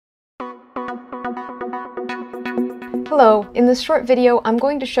Hello, in this short video I'm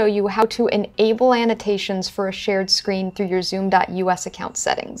going to show you how to enable annotations for a shared screen through your Zoom.us account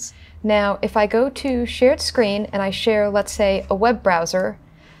settings. Now if I go to shared screen and I share, let's say, a web browser,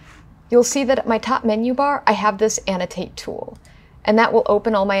 you'll see that at my top menu bar I have this annotate tool, and that will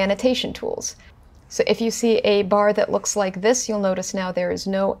open all my annotation tools. So if you see a bar that looks like this, you'll notice now there is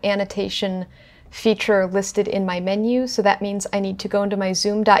no annotation feature listed in my menu, so that means I need to go into my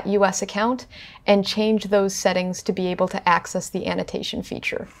Zoom.us account and change those settings to be able to access the annotation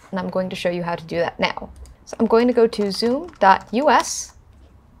feature. And I'm going to show you how to do that now. So I'm going to go to Zoom.us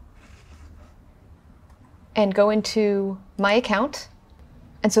and go into my account.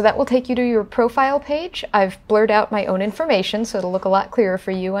 And so that will take you to your profile page. I've blurred out my own information so it'll look a lot clearer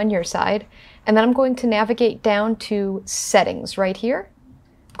for you on your side. And then I'm going to navigate down to Settings right here.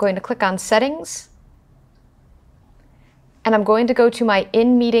 I'm going to click on Settings, and I'm going to go to my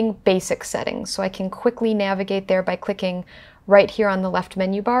in-meeting basic settings. So I can quickly navigate there by clicking right here on the left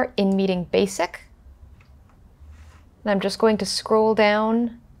menu bar, in-meeting basic. And I'm just going to scroll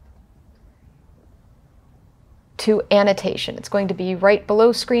down to annotation. It's going to be right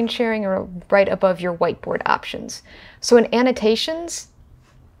below screen sharing or right above your whiteboard options. So in annotations,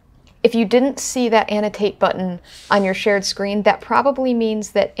 if you didn't see that annotate button on your shared screen, that probably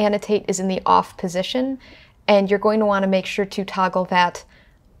means that annotate is in the off position, and you're going to want to make sure to toggle that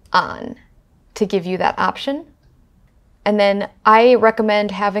on to give you that option. And then I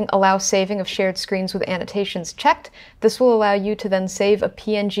recommend having allow saving of shared screens with annotations checked. This will allow you to then save a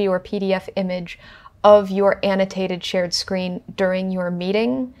PNG or PDF image of your annotated shared screen during your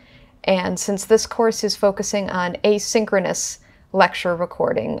meeting. And since this course is focusing on asynchronous lecture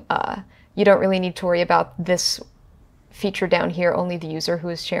recording, you don't really need to worry about this feature down here. Only the user who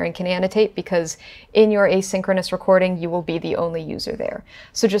is sharing can annotate, because in your asynchronous recording you will be the only user there.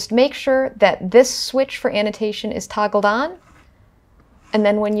 So just make sure that this switch for annotation is toggled on, and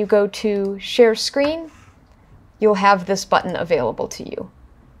then when you go to share screen, you'll have this button available to you.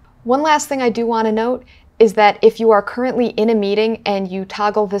 One last thing I do want to note is that if you are currently in a meeting and you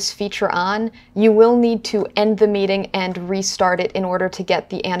toggle this feature on, you will need to end the meeting and restart it in order to get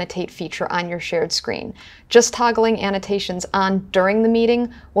the annotate feature on your shared screen. Just toggling annotations on during the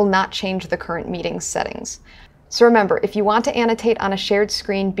meeting will not change the current meeting settings. So remember, if you want to annotate on a shared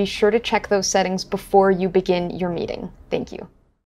screen, be sure to check those settings before you begin your meeting. Thank you.